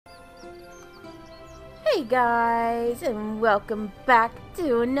Hey guys, and welcome back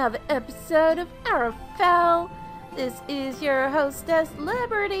to another episode of Ara Fell. This is your hostess,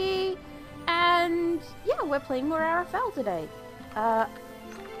 Liberty, and yeah, we're playing more Ara Fell today.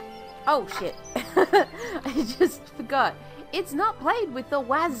 Oh shit, I just forgot. It's not played with the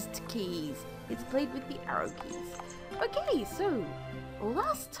WASD keys, it's played with the arrow keys. Okay, so,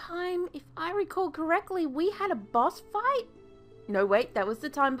 last time, if I recall correctly, we had a boss fight? No, wait, that was the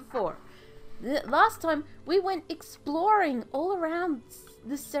time before. Last time, we went exploring all around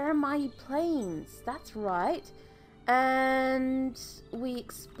the Seremai Plains. That's right. And we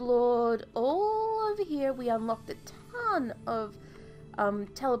explored all over here. We unlocked a ton of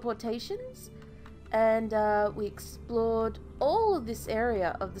teleportations. And we explored all of this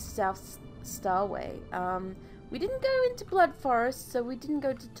area of the South Starway. We didn't go into Blood Forest, so we didn't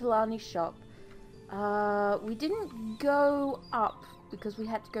go to Talani's shop. We didn't go up, because we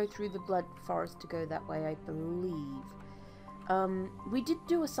had to go through the Blood Forest to go that way, I believe. We did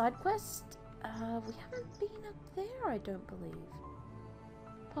do a side quest. We haven't been up there, I don't believe.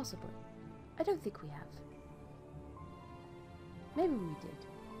 Possibly. I don't think we have. Maybe we did.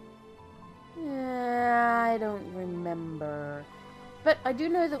 I don't remember. But I do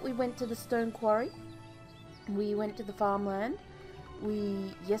know that we went to the stone quarry. We went to the farmland.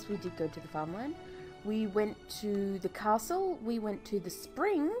 Yes, we did go to the farmland. We went to the castle, we went to the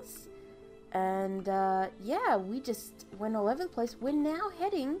springs, and yeah, we just went all over the place. We're now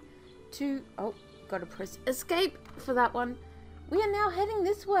heading to... Oh, gotta press escape for that one. We are now heading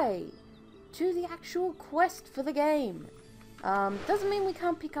this way, to the actual quest for the game. Doesn't mean we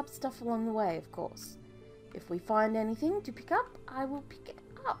can't pick up stuff along the way, of course. If we find anything to pick up, I will pick it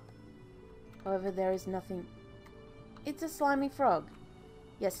up. However, there is nothing... It's a slimy frog.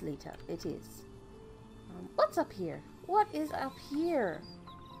 Yes, Lita, it is. What's up here? What is up here?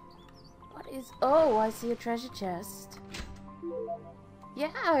 What is... Oh, I see a treasure chest.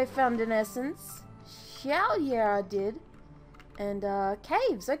 Yeah, I found an essence. Hell yeah, I did. And,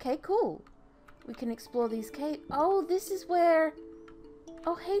 caves. Okay, cool. We can explore these caves. Oh, this is where...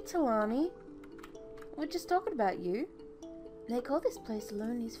 Oh, hey, Talani. We're just talking about you. They call this place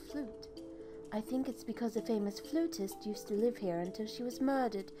Lonely's Flute. I think it's because a famous flutist used to live here until she was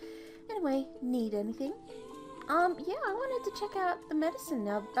murdered. Anyway, need anything? Yeah, I wanted to check out the medicine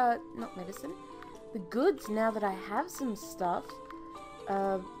now, not medicine, the goods now that I have some stuff.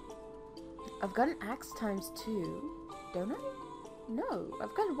 I've got an axe ×2, don't I? No,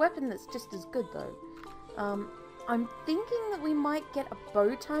 I've got a weapon that's just as good though. I'm thinking that we might get a bow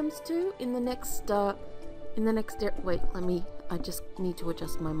 ×2 in the next, wait, I just need to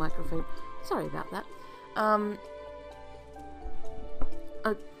adjust my microphone. Sorry about that.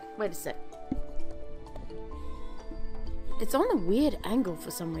 Oh, wait a sec. It's on a weird angle for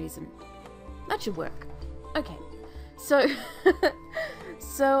some reason. That should work. Okay. So,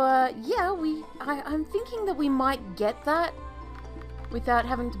 yeah, I'm thinking that we might get that without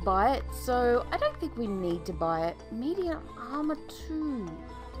having to buy it. So, I don't think we need to buy it. Medium armor 2.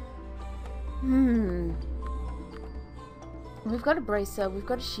 We've got a bracer, we've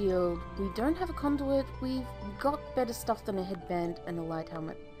got a shield, we don't have a conduit, we've got better stuff than a headband and a light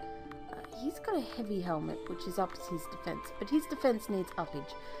helmet. He's got a heavy helmet, which is ups his defense, but his defense needs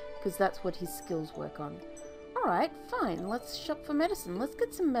uppage, because that's what his skills work on. Alright, fine, let's shop for medicine. Let's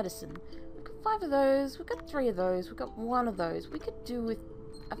get some medicine. We've got 5 of those, we've got 3 of those, we've got 1 of those. We could do with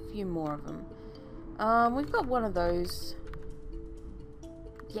a few more of them. We've got 1 of those.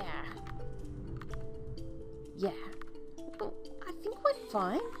 Yeah. Yeah. Well, I think we're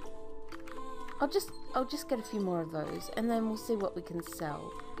fine. I'll just get a few more of those, and then we'll see what we can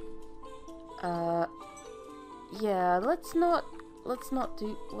sell. Yeah, let's not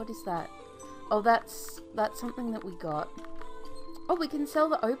do... What is that? Oh, that's something that we got. Oh, we can sell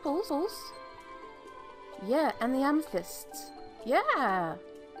the opals. Yeah, and the amethysts. Yeah!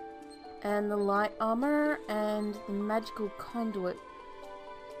 And the light armor, and the magical conduit.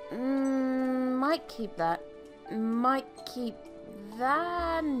 Might keep that. Might keep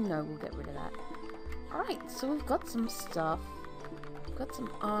that. No, we'll get rid of that. Alright, so we've got some stuff. We've got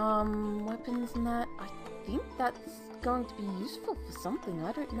some weapons and that. I think that's going to be useful for something.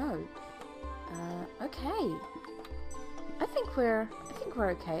 I don't know. Okay. I think we're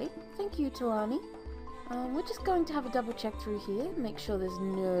okay. Thank you, Talani. We're just going to have a double check through here, make sure there's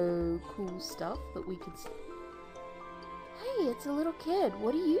no cool stuff that we could see. Hey, it's a little kid.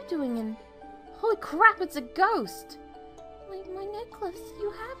 What are you doing in... Holy crap, it's a ghost! My necklace,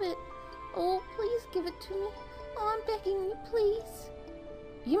 you have it. Oh, please give it to me. Oh, I'm begging you, please.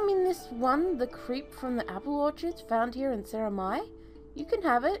 You mean this one, the creep from the apple orchards found here in Seremai? You can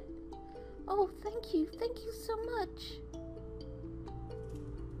have it. Oh, thank you. Thank you so much.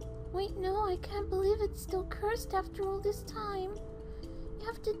 Wait, no, I can't believe it's still cursed after all this time. You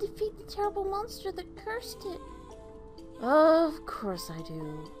have to defeat the terrible monster that cursed it. Of course I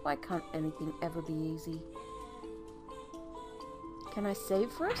do. Why can't anything ever be easy? Can I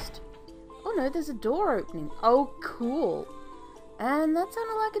save first? Oh no, there's a door opening. Oh, cool. And that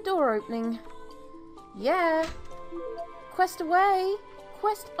sounded like a door opening. Yeah. Quest away.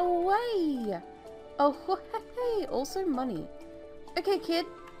 Quest away. Oh, hey, also money. Okay, kid.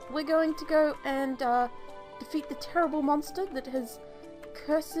 We're going to go and defeat the terrible monster that has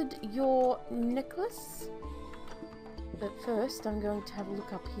cursed your necklace. But first, I'm going to have a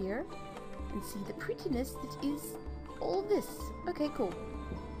look up here and see the prettiness that is all this. Okay, cool.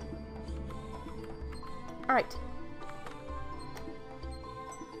 Alright.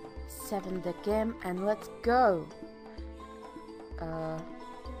 7 the game, and let's go.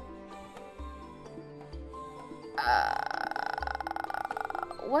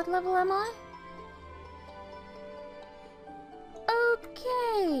 What level am I?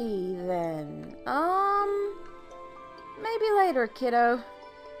 Okay, then. Maybe later, kiddo.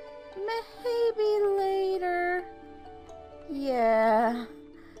 Maybe later. Yeah.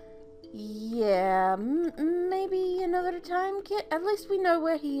 Yeah. Maybe another time, kid. At least we know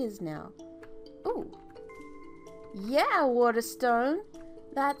where he is now. Ooh. Yeah, Waterstone.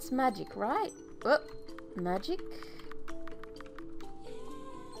 That's magic, right? Oh, magic.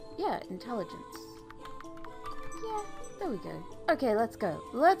 Yeah, intelligence. Yeah, there we go. Okay, let's go.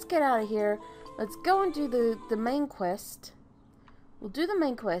 Let's get out of here. Let's go and do the main quest. We'll do the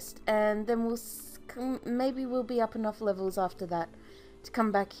main quest, and then maybe we'll be up enough levels after that to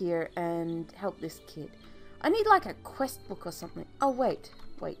come back here and help this kid. I need like a quest book or something. Oh, wait.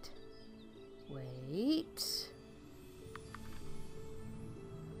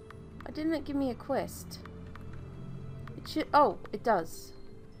 Didn't it give me a quest? It should. Oh, it does.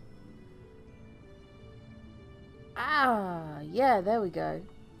 Ah, yeah, there we go.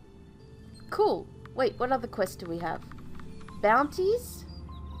 Cool. Wait, what other quest do we have? Bounties?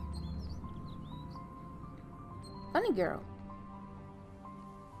 Bunny girl.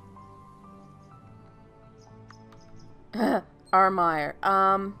 Armire.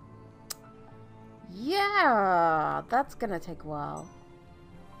 Yeah, that's gonna take a while.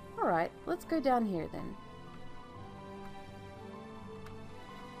 Alright, let's go down here then.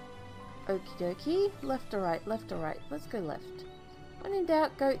 Okie dokie. Left or right, left or right. Let's go left. When in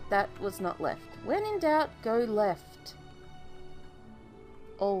doubt, go... That was not left. When in doubt, go left.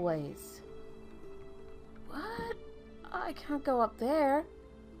 Always. What? I can't go up there.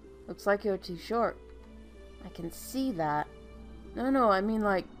 Looks like you're too short. I can see that. No, I mean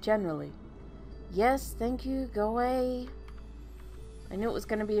like generally. Yes, thank you. Go away. I knew it was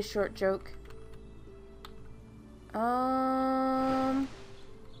going to be a short joke.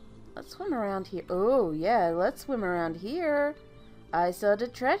 Let's swim around here. Oh, yeah, let's swim around here. I saw the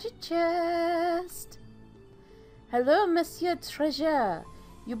treasure chest. Hello, Monsieur Treasure.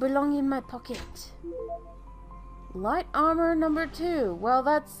 You belong in my pocket. Light armor number 2. Well,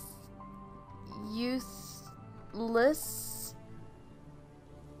 that's useless.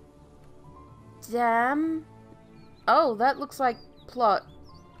 Damn. Oh, that looks like plot.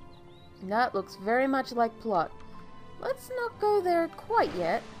 That looks very much like plot. Let's not go there quite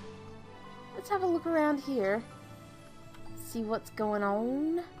yet. Let's have a look around here. See what's going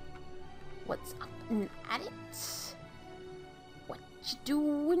on. What's up and at it? What you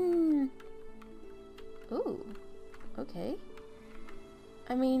doing? Ooh. Okay.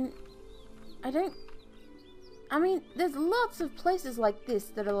 I mean, there's lots of places like this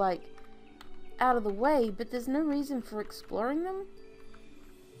that are like out of the way, but there's no reason for exploring them.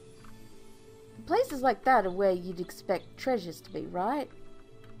 Places like that are where you'd expect treasures to be, right?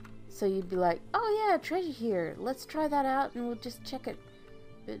 So you'd be like, oh yeah, treasure here. Let's try that out and we'll just check it.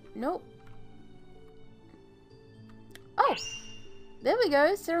 But nope. Oh! There we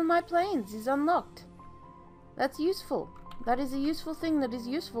go. Ceramite Plains is unlocked. That's useful. That is a useful thing that is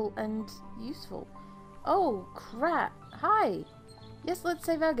useful and useful. Oh, crap. Hi. Yes, let's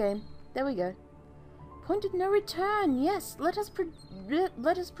save our game. There we go. Point of no return. Yes, let us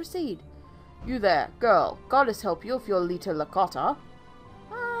proceed. You there, girl. Goddess help you if you're Lita Lakota.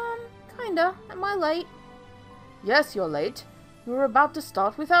 Kinda. Am I late? Yes, you're late. We were about to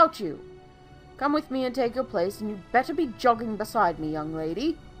start without you. Come with me and take your place, and you'd better be jogging beside me, young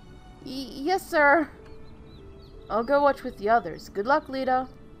lady. Yes, sir. I'll go watch with the others. Good luck, Lita.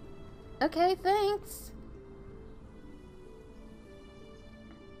 Okay, thanks.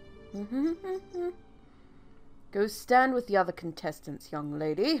 Go stand with the other contestants, young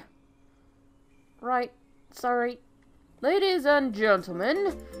lady. Right. Sorry. Ladies and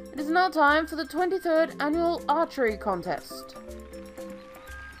gentlemen, it is now time for the 23rd Annual Archery Contest.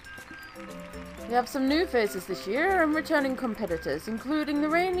 We have some new faces this year and returning competitors, including the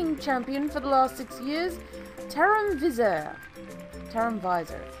reigning champion for the last 6 years, Taram Visor.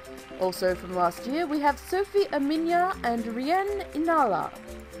 Also from last year, we have Sophie Aminya and Rien Inala.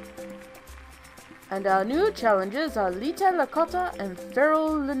 And our new challengers are Lita Lakota and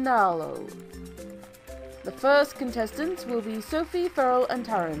Ferrell Linalo. The first contestants will be Sophie, Ferrell, and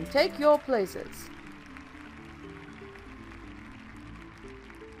Taram. Take your places.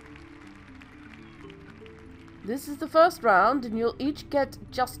 This is the first round, and you'll each get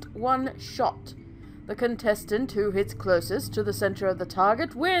just one shot. The contestant who hits closest to the center of the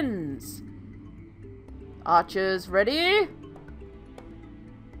target wins. Archers ready?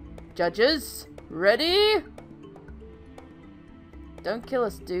 Judges ready? Don't kill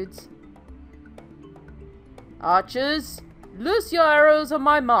us, dudes. Archers, loose your arrows on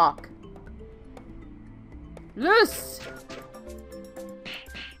my mark. Loose!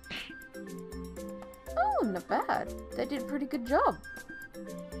 Oh, not bad. They did a pretty good job.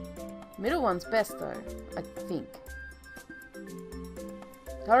 Middle one's best, though, I think.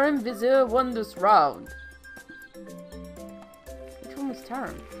 Taram Visor won this round. Which one was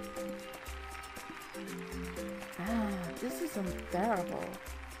Taram? Ah, this is unbearable.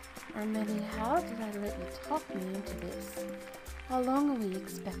 Armeni, how did I let you talk me into this? How long are we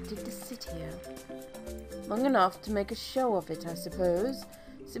expected to sit here? Long enough to make a show of it, I suppose.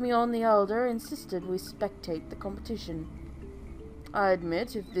 Simeon the Elder insisted we spectate the competition. I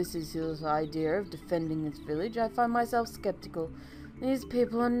admit, if this is his idea of defending his village, I find myself skeptical. These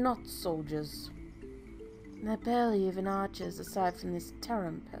people are not soldiers. They're barely even archers, aside from this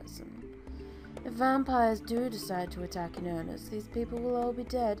Taram person. If vampires do decide to attack in earnest, these people will all be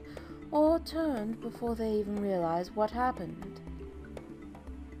dead, or turned before they even realize what happened.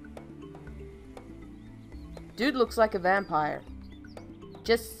 Dude looks like a vampire.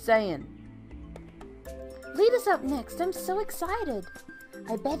 Just saying. Lead us up next. I'm so excited.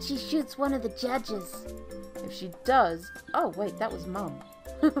 I bet she shoots one of the judges. If she does... Oh, wait, that was Mum.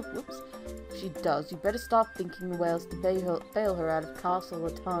 Whoops. If she does, you better start thinking the whales to bail her out of Castle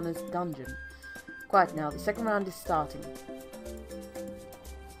Latana's dungeon. Quiet now, the second round is starting.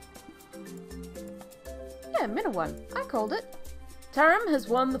 Yeah, middle one. I called it. Taram has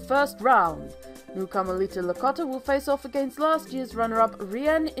won the first round. Newcomer Lita Lakota will face off against last year's runner-up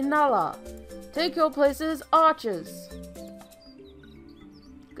Rien Inala. Take your places, archers.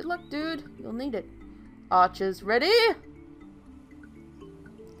 Good luck, dude. You'll need it. Archers ready?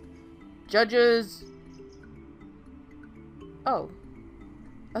 Judges. Oh.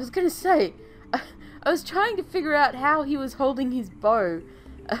 I was gonna say, I was trying to figure out how he was holding his bow.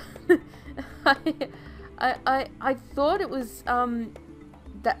 I thought it was,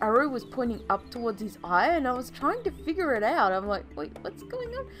 the arrow was pointing up towards his eye, and I was trying to figure it out. I'm like, wait, what's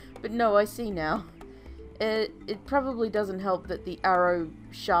going on? But no, I see now. It probably doesn't help that the arrow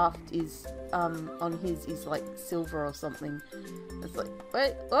shaft is, on his is like silver or something. It's like,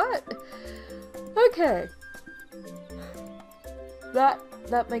 wait, what? Okay.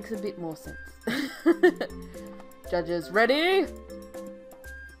 That makes a bit more sense. Judges ready?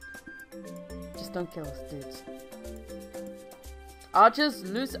 Just don't kill us, dudes. Archers,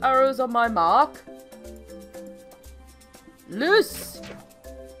 loose arrows on my mark. Loose!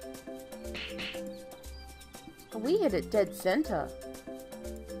 We hit it dead center.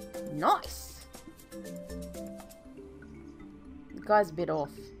 Nice! The guy's a bit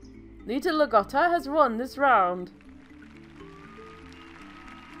off. Lita Lakota has won this round.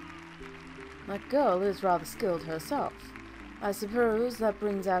 That girl is rather skilled herself. I suppose that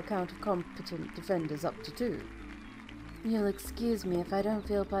brings our count of competent defenders up to 2. You'll excuse me if I don't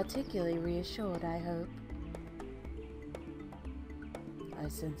feel particularly reassured, I hope. I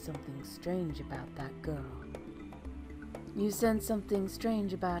sense something strange about that girl. You sense something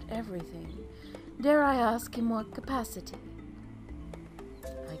strange about everything. Dare I ask in what capacity?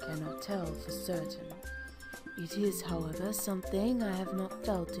 I cannot tell for certain. It is, however, something I have not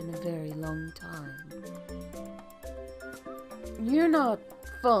felt in a very long time. You're not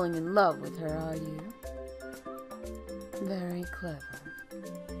falling in love with her, are you? Very clever.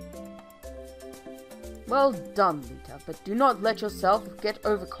 Well done, Lita, but do not let yourself get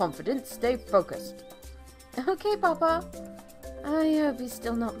overconfident. Stay focused. Okay, Papa. I hope he's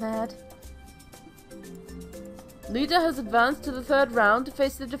still not mad. Lita has advanced to the 3rd round to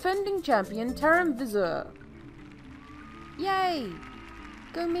face the defending champion, Taram Visor. Yay!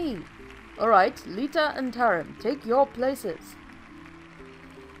 Go me. Alright, Lita and Taram, take your places.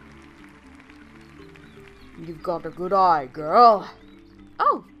 You've got a good eye, girl.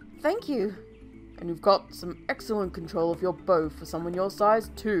 Oh, thank you. And you've got some excellent control of your bow for someone your size,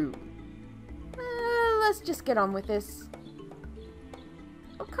 too. Let's just get on with this.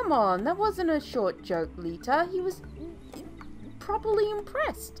 Oh, come on. That wasn't a short joke, Lita. He was properly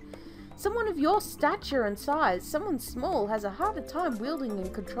impressed. Someone of your stature and size, someone small, has a harder time wielding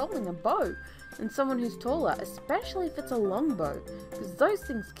and controlling a bow than someone who's taller, especially if it's a long bow, because those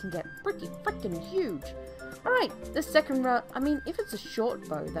things can get pretty freaking huge. Alright, the second round, I mean, if it's a short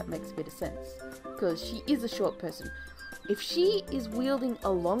bow, that makes a bit of sense, because she is a short person. If she is wielding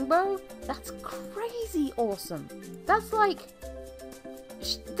a long bow, that's crazy awesome. That's like,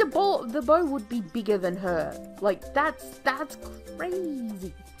 the bow would be bigger than her. Like, that's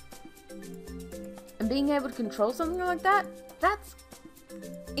crazy. And being able to control something like that, that's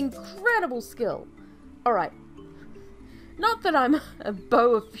incredible skill. Alright. Not that I'm a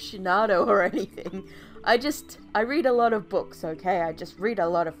bow aficionado or anything. I read a lot of books, okay? I just read a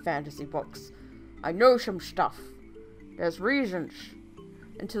lot of fantasy books. I know some stuff. There's reasons.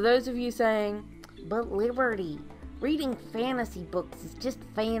 And to those of you saying, but Liberty, reading fantasy books is just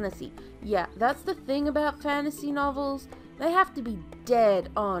fantasy. Yeah, that's the thing about fantasy novels. They have to be dead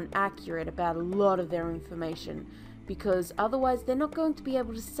on accurate about a lot of their information, because otherwise they're not going to be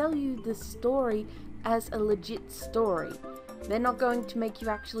able to sell you the story as a legit story. They're not going to make you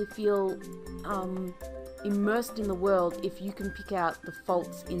actually feel immersed in the world if you can pick out the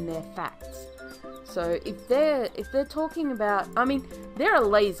faults in their facts. So if they're talking about, I mean, there are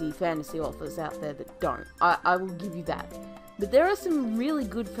lazy fantasy authors out there that don't. I will give you that. But there are some really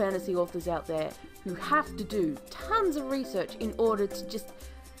good fantasy authors out there who have to do tons of research in order to just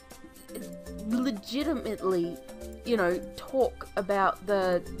legitimately, you know, talk about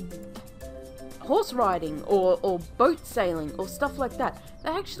the horse riding or boat sailing or stuff like that. They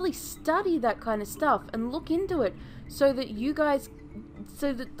actually study that kind of stuff and look into it so that you guys,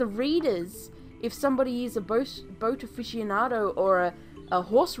 so that the readers, if somebody is a boat aficionado or a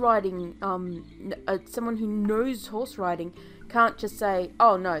horse riding, someone who knows horse riding, can't just say,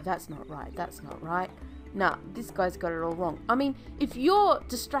 oh no, that's not right, that's not right. Nah, this guy's got it all wrong. I mean, if you're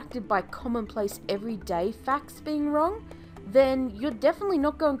distracted by commonplace everyday facts being wrong, then you're definitely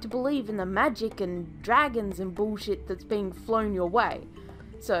not going to believe in the magic and dragons and bullshit that's being flown your way.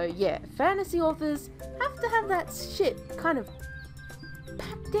 So yeah, fantasy authors have to have that shit kind of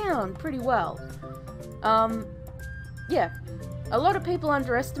packed down pretty well. Yeah, a lot of people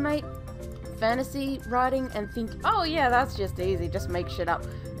underestimate fantasy writing and think, oh yeah, that's just easy, just make shit up.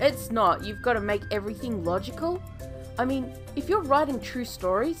 It's not. You've got to make everything logical. I mean, if you're writing true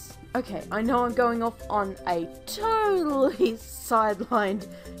stories, okay, I know I'm going off on a totally sidelined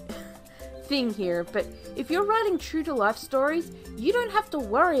thing here, but if you're writing true to life stories, you don't have to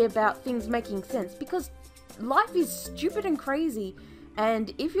worry about things making sense, because life is stupid and crazy,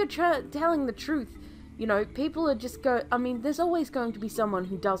 and if you're telling the truth, you know, people are just I mean, there's always going to be someone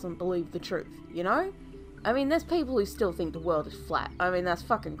who doesn't believe the truth, you know? I mean, there's people who still think the world is flat. I mean, that's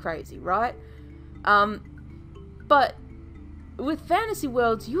fucking crazy, right? But with fantasy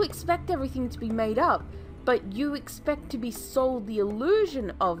worlds, you expect everything to be made up, but you expect to be sold the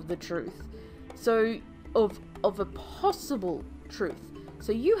illusion of the truth. So, of a possible truth.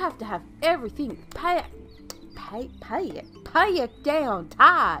 So you have to have everything pay it down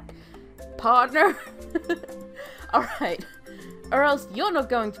tight, partner. Alright. Or else you're not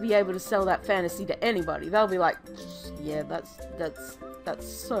going to be able to sell that fantasy to anybody. They'll be like, yeah, that's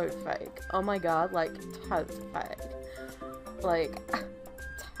so fake. Oh my god, like, that's fake. Like,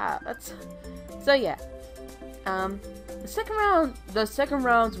 that's... So yeah. The second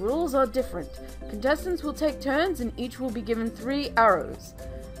round's rules are different. Contestants will take turns and each will be given 3 arrows.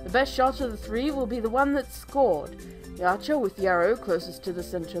 The best shot of the 3 will be the one that's scored. The archer with the arrow closest to the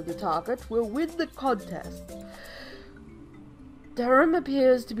center of the target will win the contest. Taram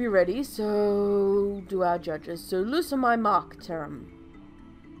appears to be ready, so do our judges. So loose on my mark, Taram.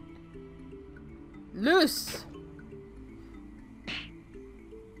 Loose!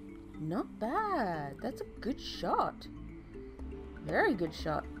 Not bad. That's a good shot. Very good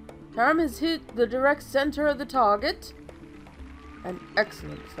shot. Taram has hit the direct center of the target. An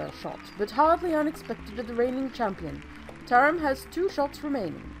excellent first shot, but hardly unexpected of the reigning champion. Taram has 2 shots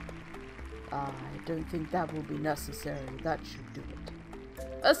remaining. I don't think that will be necessary. That should do it.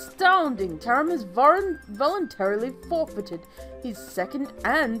 Astounding! Taram has voluntarily forfeited his second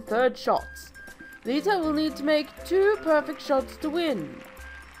and third shots. Lita will need to make 2 perfect shots to win.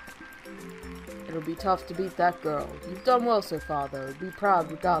 It'll be tough to beat that girl. You've done well so far, though. Be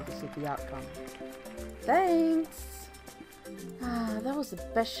proud regardless of the outcome. Thanks! That was the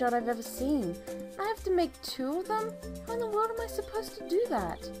best shot I've ever seen. I have to make 2 of them? How in the world am I supposed to do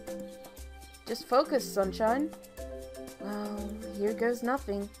that? Just focus, sunshine. Well, here goes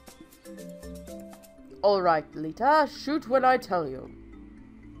nothing. Alright, Lita, shoot when I tell you.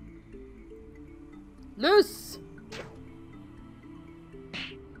 Loose!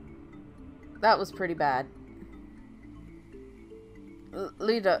 That was pretty bad.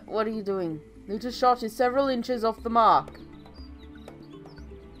 Lita, what are you doing? Lita's shot is several inches off the mark.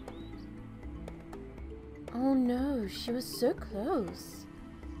 Oh no, she was so close.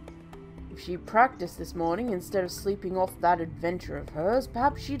 If she practiced this morning instead of sleeping off that adventure of hers,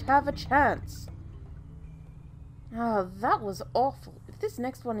 perhaps she'd have a chance. Ah, that was awful. If this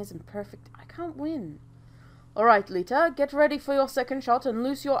next one isn't perfect, I can't win. Alright, Lita, get ready for your second shot and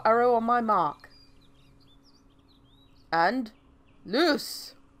loose your arrow on my mark. And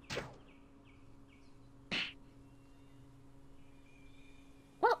loose!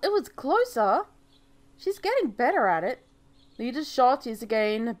 Well, it was closer. She's getting better at it. Lita's shot is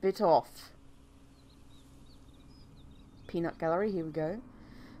again a bit off. Peanut gallery, here we go.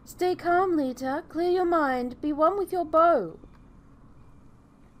 Stay calm, Lita. Clear your mind. Be one with your bow.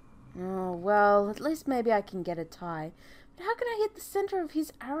 Oh, well, at least maybe I can get a tie. But how can I hit the center of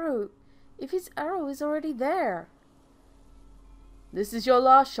his arrow if his arrow is already there? This is your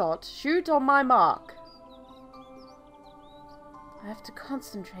last shot. Shoot on my mark. I have to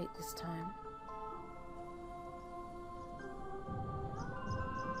concentrate this time.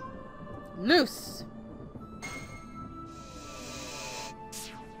 Loose!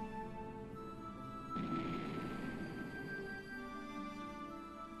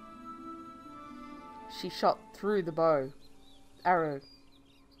 She shot through the bow. Arrow.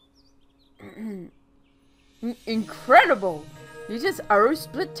 Incredible! Lita's arrow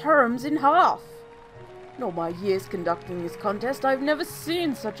split Terrums in half. In all my years conducting this contest, I've never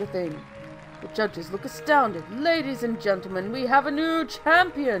seen such a thing. The judges look astounded. Ladies and gentlemen, we have a new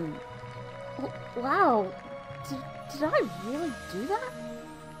champion! Wow! Did I really do that?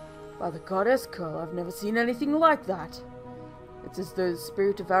 By the goddess Curl, I've never seen anything like that. It's as though the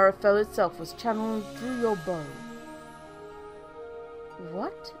spirit of Ara Fell itself was channeled through your bow.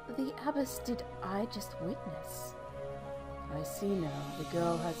 What the abyss did I just witness? I see now, the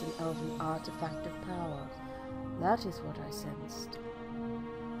girl has an elven artifact of power. That is what I sensed.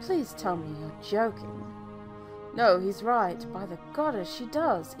 Please tell me you're joking. No, he's right. By the goddess, she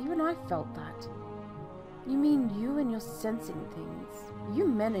does. Even I felt that. You mean you and your sensing things? You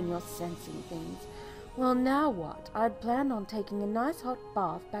men and your sensing things. Well, now what? I'd planned on taking a nice hot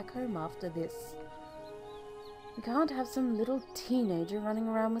bath back home after this. We can't have some little teenager running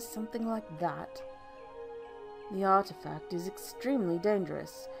around with something like that. The artifact is extremely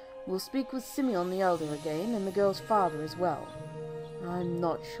dangerous. We'll speak with Simeon the Elder again, and the girl's father as well. I'm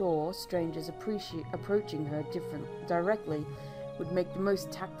not sure strangers approaching her directly would make the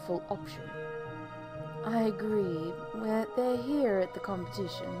most tactful option. I agree. They're here at the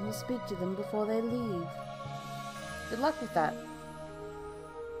competition. We'll speak to them before they leave. Good luck with that.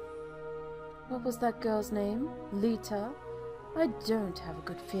 What was that girl's name? Lita? I don't have a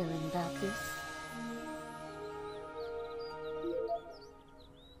good feeling about this.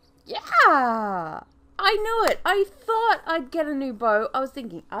 Yeah! I knew it! I thought I'd get a new bow. I was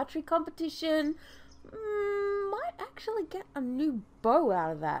thinking archery competition. Might actually get a new bow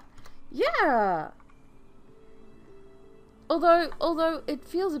out of that. Yeah! Although it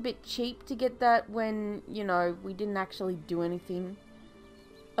feels a bit cheap to get that when, you know, we didn't actually do anything.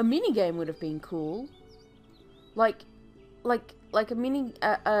 A minigame would have been cool. Like a mini,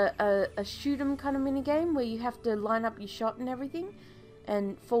 a shoot 'em kind of minigame where you have to line up your shot and everything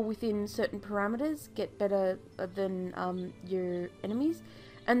and fall within certain parameters, get better than your enemies.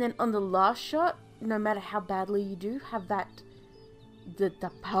 And then on the last shot, no matter how badly you do, have that, the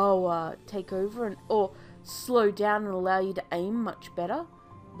power take over and, or slow down and allow you to aim much better.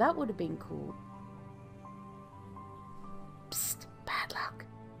 That would have been cool. Psst, Badluck,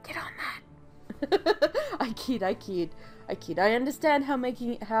 get on that. I kid. I understand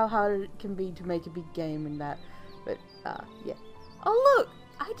how hard it can be to make a big game and that, but yeah. Oh look,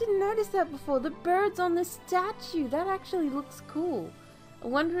 I didn't notice that before. The bird's on the statue. That actually looks cool. I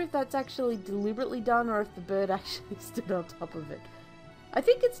wonder if that's actually deliberately done or if the bird actually stood on top of it. I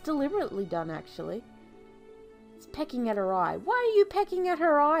think it's deliberately done actually. It's pecking at her eye. Why are you pecking at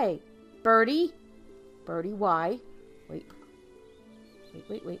her eye? Birdie? Birdie, why? Wait.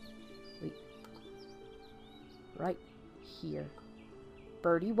 Right here.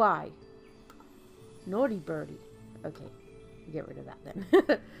 Birdie, why? Naughty birdie. Okay, get rid of that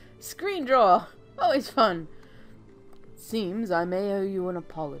then. Screen draw. Always fun. Seems I may owe you an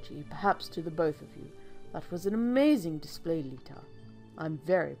apology, perhaps to the both of you. That was an amazing display, Lita. I'm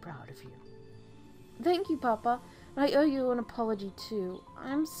very proud of you. Thank you, Papa. I owe you an apology, too.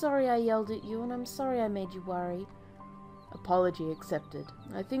 I'm sorry I yelled at you, and I'm sorry I made you worry. Apology accepted.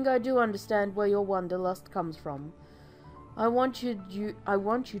 I think I do understand where your wanderlust comes from. I want you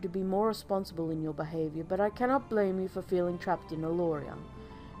to be more responsible in your behavior, but I cannot blame you for feeling trapped in Aloria.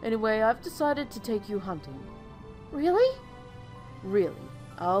 Anyway, I've decided to take you hunting. Really? Really.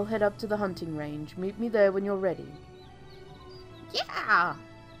 I'll head up to the hunting range. Meet me there when you're ready. Yeah!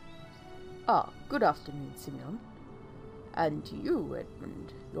 Ah, good afternoon, Simeon. And to you,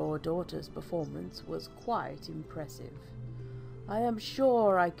 Edmund. Your daughter's performance was quite impressive. I am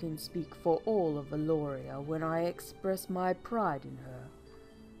sure I can speak for all of Aloria when I express my pride in her.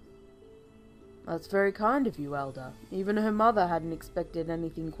 That's very kind of you, Elder. Even her mother hadn't expected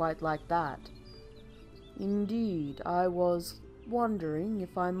anything quite like that. Indeed, I was wondering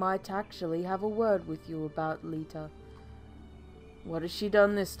if I might actually have a word with you about Lita. What has she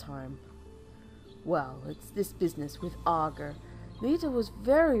done this time? Well, it's this business with Augur. Lita was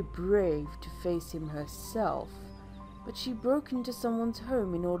very brave to face him herself, but she broke into someone's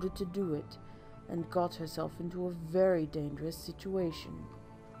home in order to do it, and got herself into a very dangerous situation.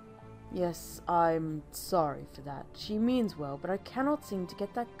 Yes, I'm sorry for that. She means well, but I cannot seem to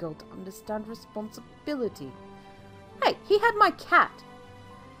get that girl to understand responsibility. Hey, he had my cat!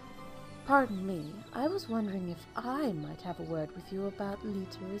 Pardon me, I was wondering if I might have a word with you about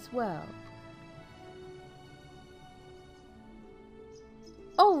Lita as well.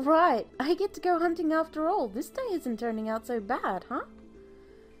 Oh, right, I get to go hunting after all. This day isn't turning out so bad, huh?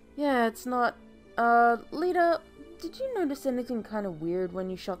 Yeah, it's not. Lita, did you notice anything kind of weird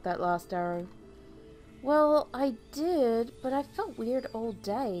when you shot that last arrow? Well, I did, but I felt weird all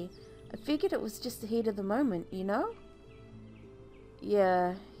day. I figured it was just the heat of the moment, you know?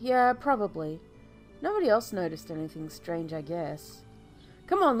 Yeah, probably. Nobody else noticed anything strange, I guess.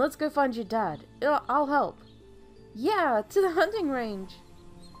 Come on, let's go find your dad. I'll help. Yeah, to the hunting range.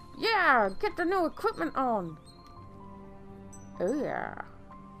 Yeah, get the new equipment on. Oh yeah.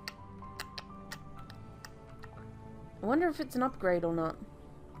 I wonder if it's an upgrade or not.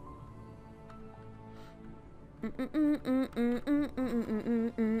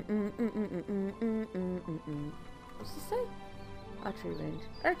 What's this say? Archery range.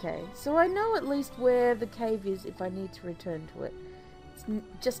 Okay, so I know at least where the cave is if I need to return to it. It's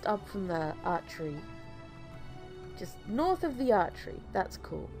just up from the archery. Just north of the archery. That's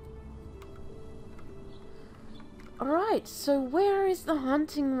cool. Alright, so where is the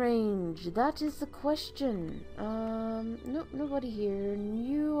hunting range? That is the question. Nope, nobody here. And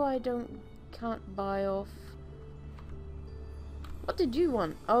you can't buy off. What did you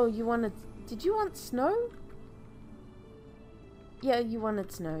want? Oh, did you want snow? Yeah, you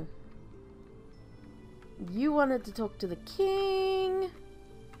wanted snow. You wanted to talk to the king.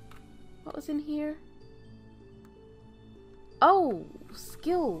 What was in here? Oh,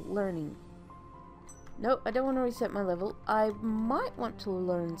 skill learning. Nope, I don't want to reset my level. I might want to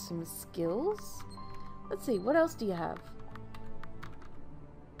learn some skills. Let's see, what else do you have?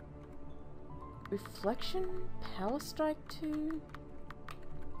 Reflection? Power Strike 2?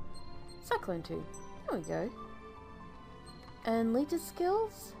 Cyclone 2. There we go. And Lita's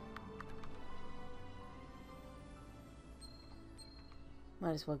skills?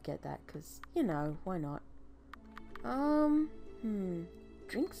 Might as well get that, because, you know, why not?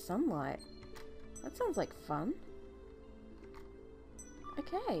 Drink sunlight. That sounds like fun.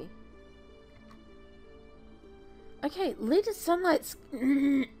 Okay. Okay, Lita's sunlight...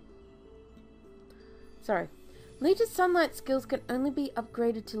 Sorry. Lita's sunlight skills can only be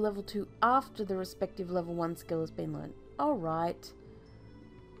upgraded to level 2 after the respective level 1 skill has been learned. Alright.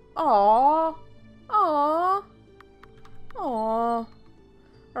 Aww. Aww. Aww.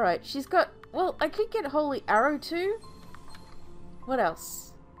 Alright, she's got... Well, I could get Holy Arrow too. What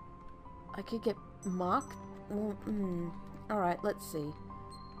else? I could get Mark. Well, Alright, let's see.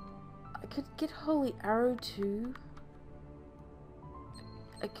 I could get Holy Arrow too.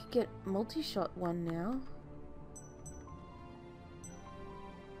 I could get multi-shot 1 now.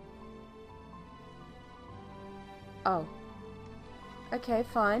 Oh. Okay,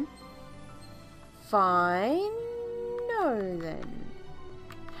 fine. Fine. No then.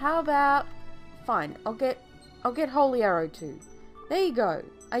 How about... Fine, I'll get Holy Arrow too. There you go.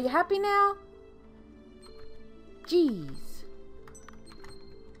 Are you happy now? Jeez.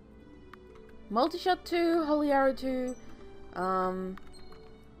 Multi-shot 2, Holy Arrow 2. Power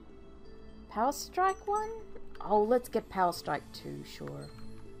Strike 1? Oh, let's get Power Strike 2, sure.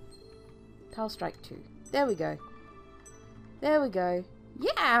 Power Strike 2. There we go. There we go.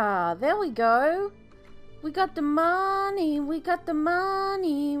 Yeah, there we go. We got the money. We got the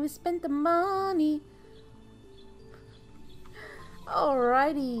money. We spent the money.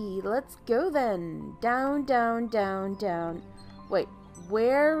 Alrighty, let's go then. Down, down, down, down. Wait,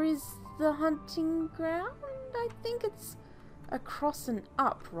 where is the hunting ground? I think it's across and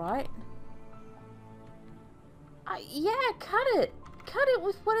up, right? Yeah, cut it. Cut it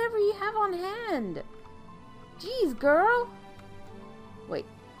with whatever you have on hand. Jeez, girl. Wait.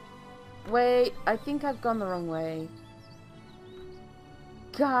 Wait, I think I've gone the wrong way.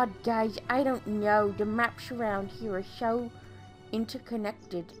 God, guys, I don't know. The maps around here are so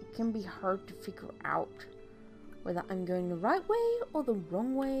interconnected. It can be hard to figure out whether I'm going the right way or the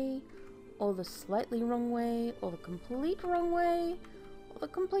wrong way, or the slightly wrong way, or the complete wrong way, or the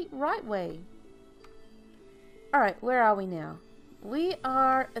complete right way. Alright, where are we now? We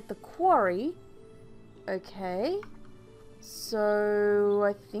are at the quarry. Okay. So,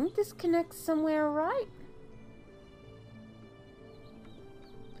 I think this connects somewhere, right?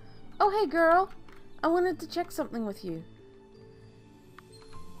 Oh, hey girl. I wanted to check something with you.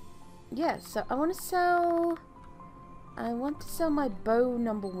 Yeah, so I want to sell my bow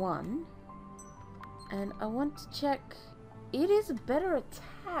number 1. And I want to check, it is a better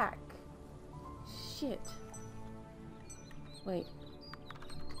attack. Shit. Wait.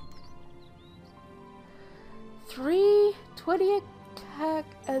 20 attack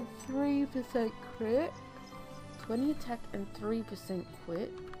and 3% crit. 20 attack and 3%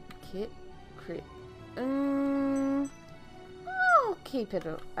 crit. I'll keep it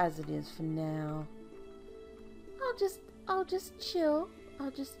as it is for now. I'll just chill.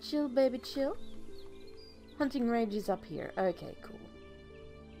 I'll just chill, baby, chill. Hunting range is up here. Okay, cool.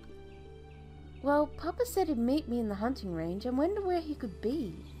 Well, Papa said he'd meet me in the hunting range. I wonder where he could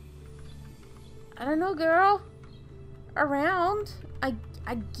be. I don't know, girl. Around, I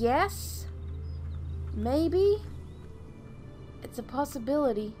guess. Maybe. It's a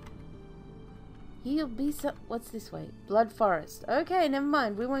possibility. He'll be so... What's this way? Blood Forest. Okay, never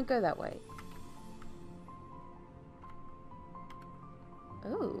mind. We won't go that way.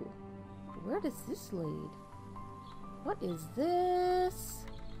 Oh. Where does this lead? What is this?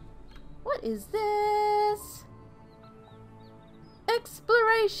 What is this?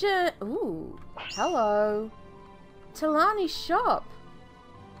 Exploration! Ooh. Hello. Talani's shop.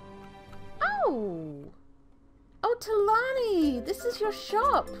 Oh. Oh, Talani. This is your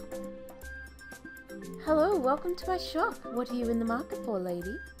shop. Hello, welcome to my shop. What are you in the market for,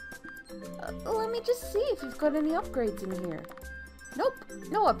 lady? Let me just see if you've got any upgrades in here. Nope,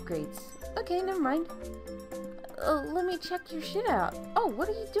 no upgrades. Okay, never mind. Let me check your shit out. Oh, what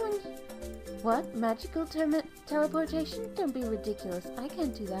are you doing? What? Magical teleportation? Don't be ridiculous. I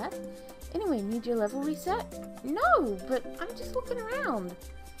can't do that. Anyway, need your level reset? No, but I'm just looking around.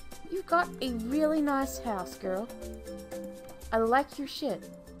 You've got a really nice house, girl. I like your shit.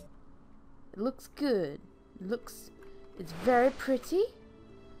 It looks good. It's very pretty.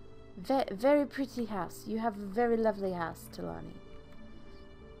 Very pretty house. You have a very lovely house, Talani.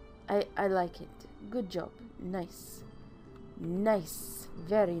 I like it. Good job. Nice. Nice.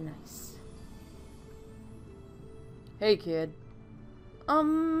 Very nice. Hey, kid.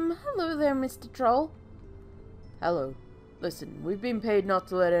 Hello there, Mr. Troll. Hello. Listen, we've been paid not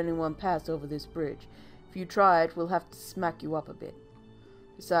to let anyone pass over this bridge. If you try it, we'll have to smack you up a bit.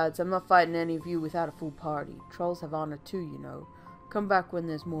 Besides, I'm not fighting any of you without a full party. Trolls have honor too, you know. Come back when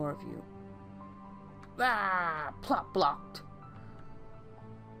there's more of you. Ah! Plot blocked.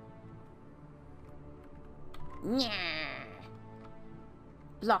 Nyah.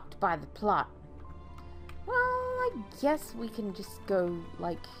 Blocked by the plot. Well, I guess we can just go,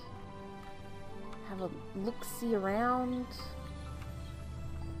 like, have a look-see around.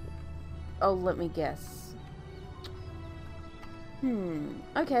 Oh, let me guess.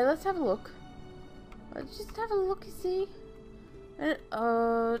 Okay, let's have a look. Let's just have a look-see. And it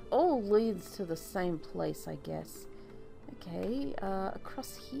all leads to the same place, I guess. Okay,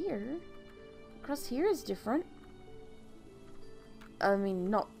 across here. Across here is different. I mean,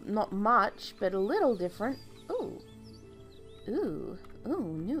 not much, but a little different. Ooh. Ooh.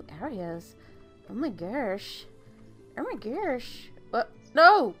 Ooh, new areas. Oh my gosh. Oh my gosh. What?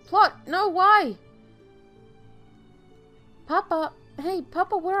 No! Plot! No, why? Papa! Hey,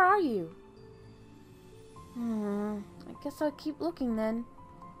 Papa, where are you? I guess I'll keep looking then.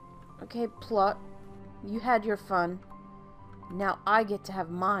 Okay, Plot. You had your fun. Now I get to have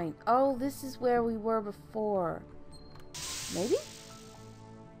mine. Oh, this is where we were before. Maybe?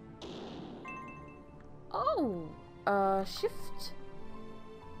 Oh, shift.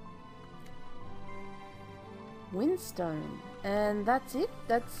 Windstone. And that's it?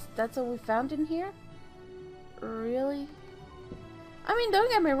 That's all we found in here? Really? I mean, don't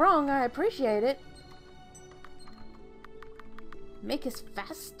get me wrong, I appreciate it. Make us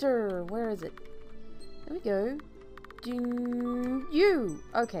faster. Where is it? There we go. Ding. You!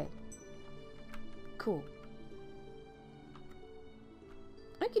 Okay. Cool.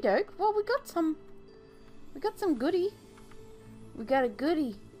 Okie doke. Well, we got some goodie. We got a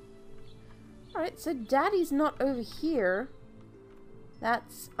goodie. Alright, so Daddy's not over here.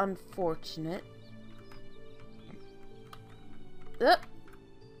 That's unfortunate.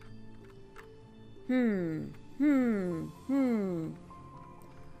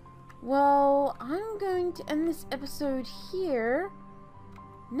 Well, I'm going to end this episode here.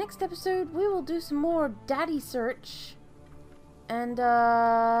 Next episode, we will do some more Daddy search. And,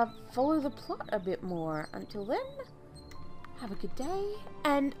 follow the plot a bit more. Until then, have a good day.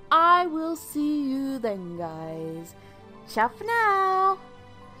 And I will see you then, guys. Ciao for now.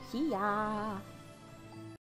 See ya.